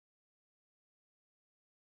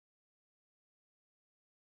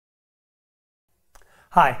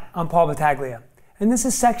Hi, I'm Paul Battaglia, and this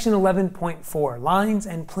is section 11.4, Lines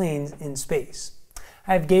and Planes in Space.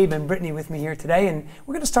 I have Gabe and Brittany with me here today, and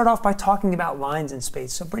we're going to start off by talking about lines in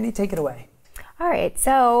space. So Brittany, take it away. All right,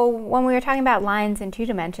 so when we were talking about lines in 2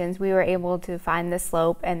 dimensions, we were able to find the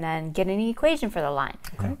slope and then get an equation for the line.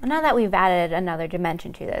 Okay. Well, now that we've added another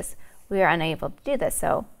dimension to this, we are unable to do this.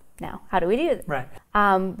 So now, how do we do this? Right.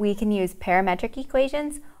 We can use parametric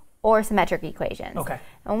equations or symmetric equations. Okay.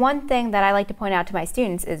 And one thing that I like to point out to my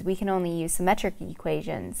students is we can only use symmetric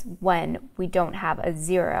equations when we don't have a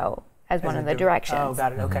 0 as one of the directions. Oh,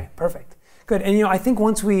 got it. Okay, perfect. Good. And I think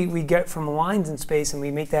once we get from lines in space and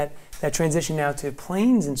we make that transition now to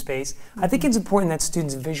planes in space, I think it's important that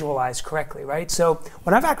students visualize correctly, right? So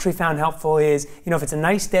what I've actually found helpful is, if it's a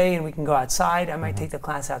nice day and we can go outside, I might take the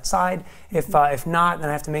class outside. If not, then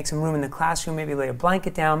I have to make some room in the classroom, maybe lay a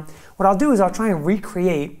blanket down. What I'll do is I'll try and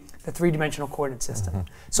recreate the 3-dimensional coordinate system.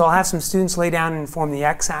 So I'll have some students lay down and form the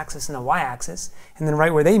x-axis and the y-axis, and then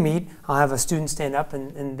right where they meet, I'll have a student stand up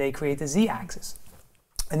and they create the z-axis.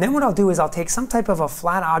 And then what I'll do is I'll take some type of a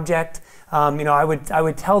flat object. I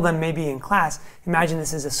would tell them maybe in class, imagine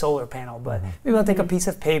this is a solar panel, but maybe I'll take a piece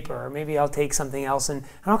of paper, or maybe I'll take something else, and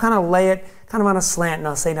I'll kind of lay it kind of on a slant, and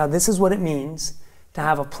I'll say, now this is what it means to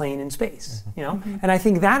have a plane in space, And I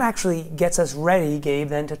think that actually gets us ready, Gabe,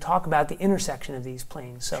 then to talk about the intersection of these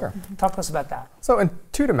planes. So sure. Talk to us about that. So in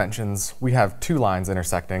 2 dimensions, we have 2 lines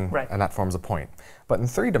intersecting, right, and that forms a point. But in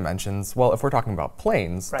 3 dimensions, well, if we're talking about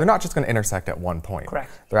planes, right, they're not just going to intersect at one point. Correct.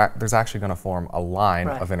 There's actually going to form a line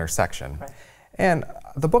right, of intersection. Right. And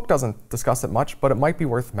the book doesn't discuss it much, but it might be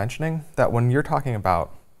worth mentioning that when you're talking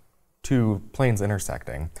about 2 planes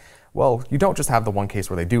intersecting, well, you don't just have the one case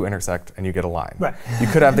where they do intersect and you get a line. Right. You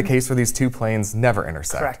could have the case where these 2 planes never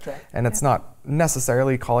intersect. Correct, right. And it's not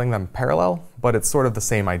necessarily calling them parallel, but it's sort of the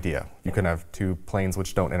same idea. You can have 2 planes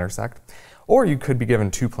which don't intersect. Or you could be given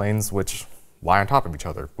 2 planes which lie on top of each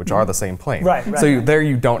other, which are the same plane. Right, so there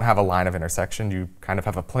you don't have a line of intersection, you kind of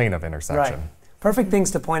have a plane of intersection. Right. Perfect things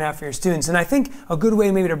to point out for your students. And I think a good way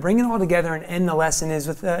maybe to bring it all together and end the lesson is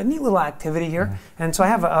with a neat little activity here. And so I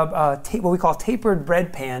have what we call tapered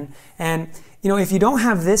bread pan. And if you don't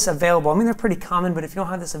have this available, they're pretty common, but if you don't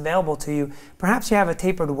have this available to you, perhaps you have a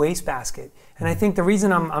tapered wastebasket. And I think the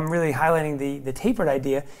reason I'm really highlighting the tapered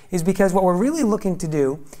idea is because what we're really looking to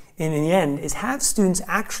do in the end is have students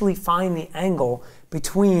actually find the angle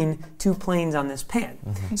between 2 planes on this pan.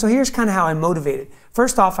 So here's kind of how I motivate it.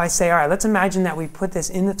 First off, I say, all right, let's imagine that we put this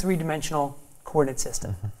in the 3-dimensional coordinate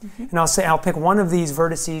system. And I'll pick one of these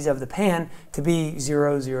vertices of the pan to be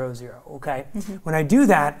 0, 0, 0, okay? When I do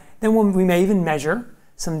that, then we may even measure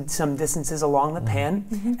some distances along the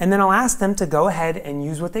pan, and then I'll ask them to go ahead and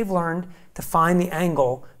use what they've learned to find the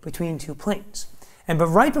angle between 2 planes. But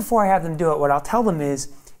right before I have them do it, what I'll tell them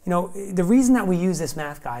is, the reason that we use this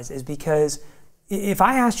math, guys, is because if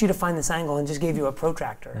I asked you to find this angle and just gave you a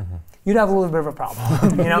protractor, you'd have a little bit of a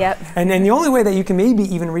problem, Yep. And then the only way that you can maybe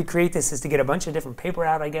even recreate this is to get a bunch of different paper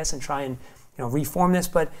out, I guess, and try and reform this.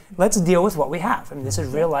 But let's deal with what we have. This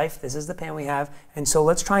is real life. This is the pan we have, and so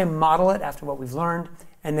let's try and model it after what we've learned,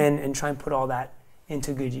 and try and put all that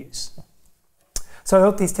into good use. So I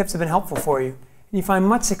hope these tips have been helpful for you, and you find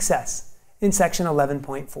much success in section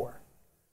 11.4.